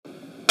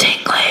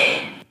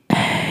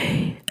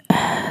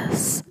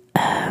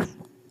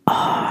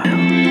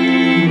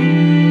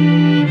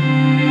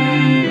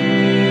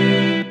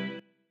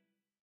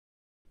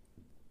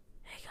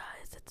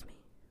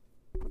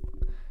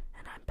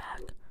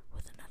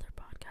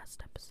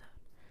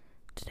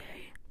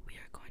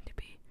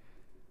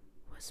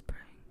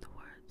whispering the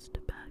words to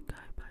Bad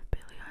Guy by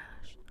Billie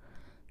Eilish.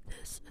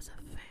 This is a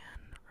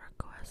fan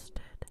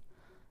requested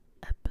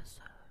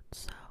episode,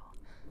 so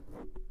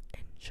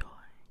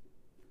enjoy.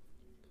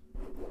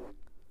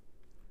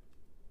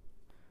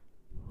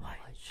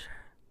 White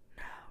shirt,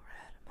 now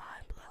red,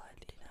 my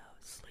bloody nose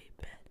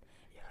sleeping.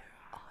 You're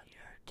on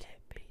your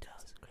tippy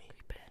toes,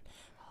 creeping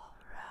all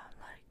around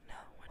like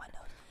no one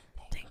knows.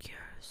 Think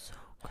you're so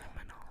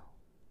criminal.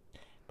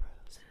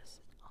 Bruises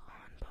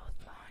on both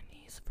my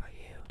knees for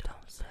you.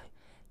 Don't say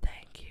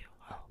thank you.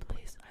 Oh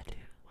please, I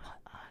do what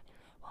I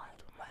want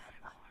when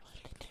I'm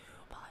listening to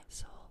my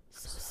soul.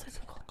 So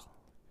cynical.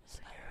 So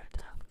you're a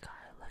tough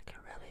guy, like a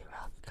really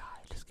rough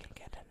guy. Just can't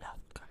get enough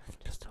guy.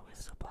 Just a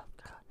whistle buff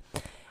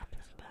guy. I'm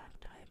just bad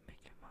type,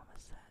 make your mama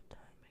sad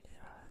type, make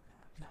it right.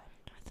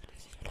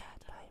 That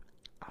type.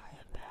 I'm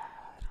a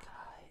bad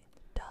guy.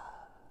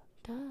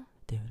 Duh.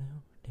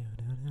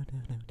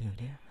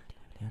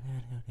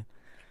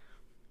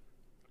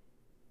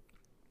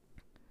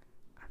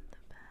 I'm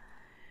the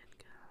bad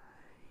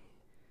guy.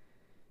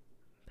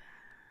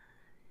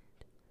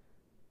 Bad.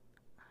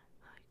 I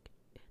like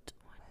it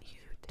when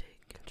you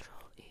take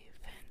control,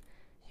 even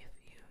if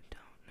you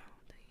don't know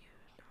that you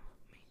know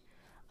me.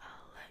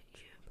 I'll let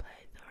you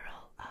play the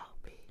role. I'll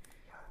be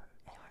your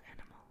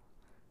animal.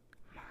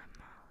 My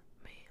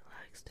mommy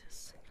likes to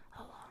sing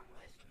along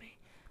with me,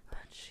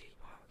 but she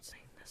won't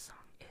sing the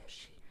song if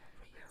she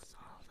reads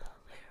all the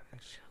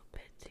lyrics. She'll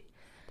pity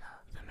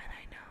the men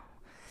I know.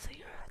 So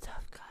you're a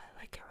tough guy,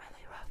 like a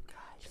really rough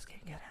guy. Just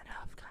can't get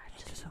enough guy,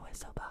 just always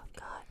so buff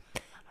guy.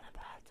 I'm a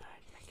bad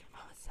type, make your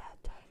mama sad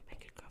type,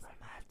 make your girlfriend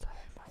mad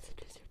type, might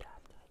seduce your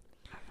dad type.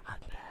 I'm a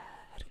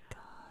bad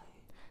guy.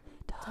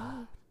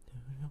 Duh.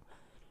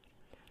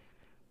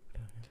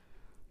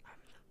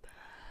 I'm the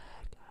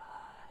bad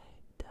guy.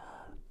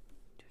 Duh.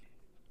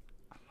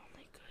 I'm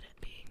only good at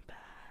being bad.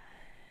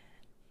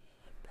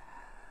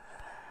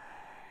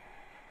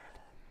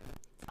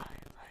 I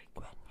like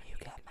when you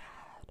get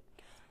mad.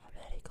 I'm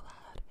very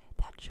glad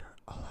that you're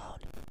alone.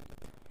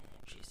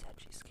 She said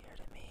she's scared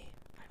of me.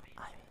 I mean,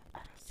 I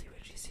don't see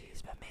what she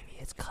sees, but maybe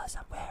it's 'cause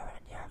I'm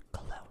wearing your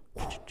cologne.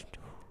 I'm a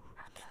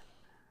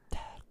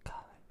bad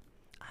guy.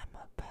 I'm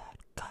a bad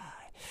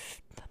guy.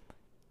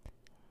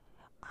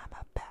 I'm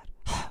a bad.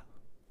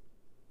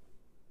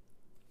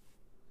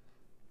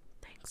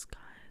 Thanks,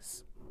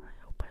 guys. I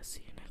hope I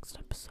see you next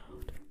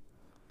episode.